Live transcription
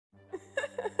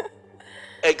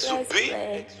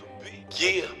Xzu-B,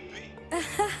 yeah.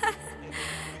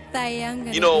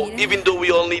 You know, even though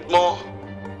we all need more,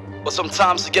 but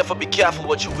sometimes you gotta be careful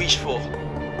what you wish for.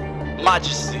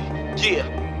 Majesty, yeah.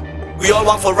 We all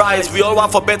want for rise, we all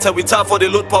want for better. We time for the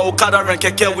load for Okada and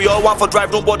Keke. We all want for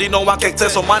drive, nobody know one can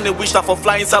test. So man they wish that for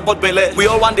flying sabot bele. We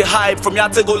all want the hype from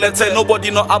Yate go let's say. Nobody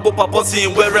know Abo Paposi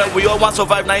in where. We all want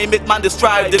survive, now he make man the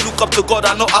strive. They look up to God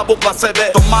and know Abo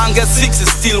Pasebe. Some man get 6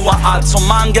 is still one ad. Some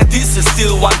man get this is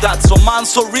still one that. Some man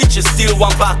so rich is still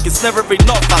one back. It's never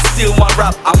enough, I still one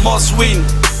rap. I must win.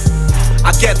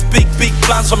 I get big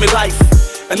plans for my life.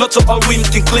 And not to all win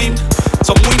can clean.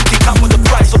 Some win can come with a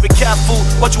price, so be careful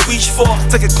what you wish for.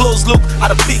 Take a close look at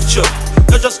the picture.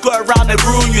 Don't just go around and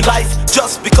ruin your life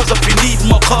just because of you need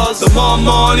more. Cause the more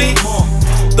money,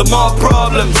 the more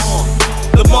problems.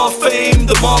 The more fame,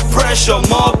 the more pressure,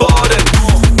 more burden.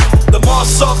 The more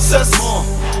success,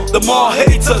 the more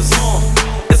haters.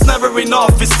 It's never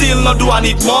enough, it's still not do. I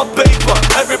need more paper.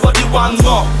 Everybody want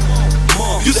more.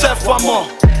 You said for more.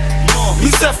 Me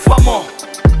said for more.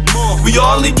 We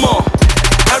all need more.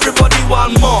 Everybody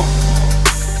want more.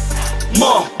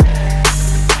 More.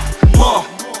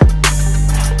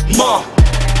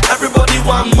 Everybody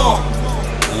want more.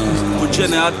 Put your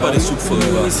hand for the soup for me.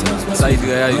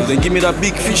 Then give me that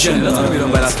big fish.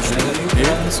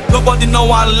 Nobody no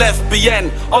one left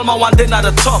behind. All my one then at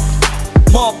the top.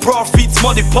 More profits,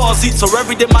 more deposits. So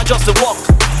every day man just a walk.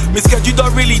 Me schedule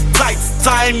don't really tight.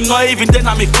 Time not even then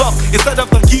I'm a clock. Instead of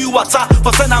gonna give you water,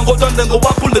 for send and go down then go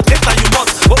up pull the data you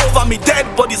must. But over me dead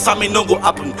bodies I mean no go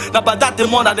happen. Now by that the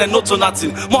more than no to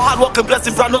nothing. More hard work and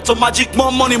blessing brand not to magic.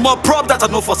 More money, more prop that I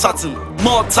know for certain.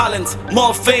 More talent,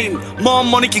 more fame, more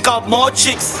money can count more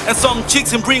chicks. And some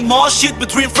chicks can bring more shit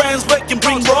between friends where can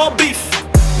bring raw beef.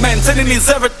 Maintaining is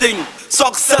everything.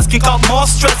 Success can cause more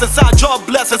stress. It's our job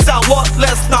blessed, it's our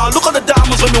worthless. Now look at the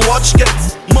diamonds when you watch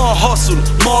gets. More hustle,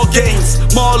 more gains,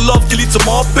 more love can lead to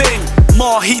more pain.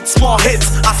 More hits, more hits.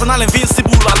 Arsenal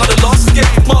invincible, another lost game.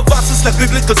 More verses like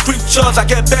biblical scriptures. I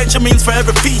get Benjamins for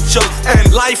every feature.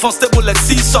 And life unstable like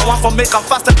seesaw. One for make them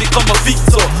fast and become a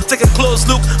victor. Take a close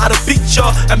look at the picture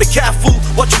and be careful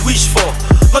what you wish for.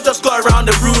 Not just go around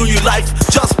and ruin your life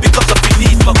just because of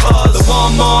you need more. Cause the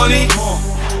more money,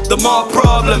 the more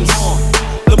problems.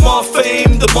 The more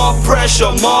fame, the more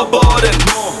pressure, more burden.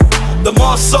 The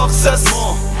more success,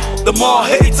 the more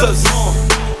haters.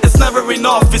 It's never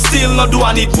enough, it's still not do.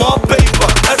 I need more paper.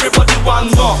 Everybody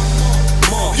want more.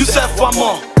 You said for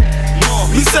more.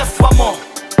 Me said for more.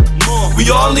 We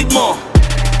all need more.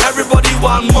 Everybody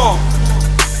want more.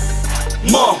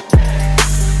 More.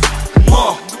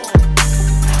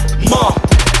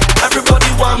 Everybody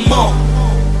want more.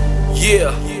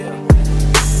 Yeah.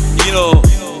 You know,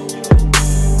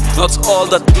 not all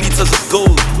that glitters is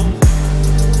gold.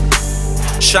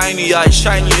 Shiny eye,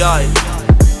 shiny eye.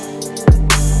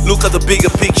 Look at the bigger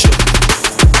picture.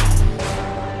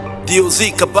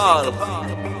 DOZ Cabal.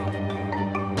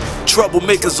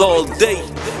 Troublemakers all day.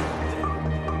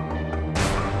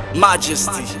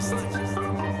 Majesty.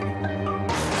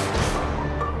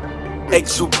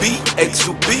 Xzu-B,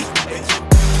 Xzu-B.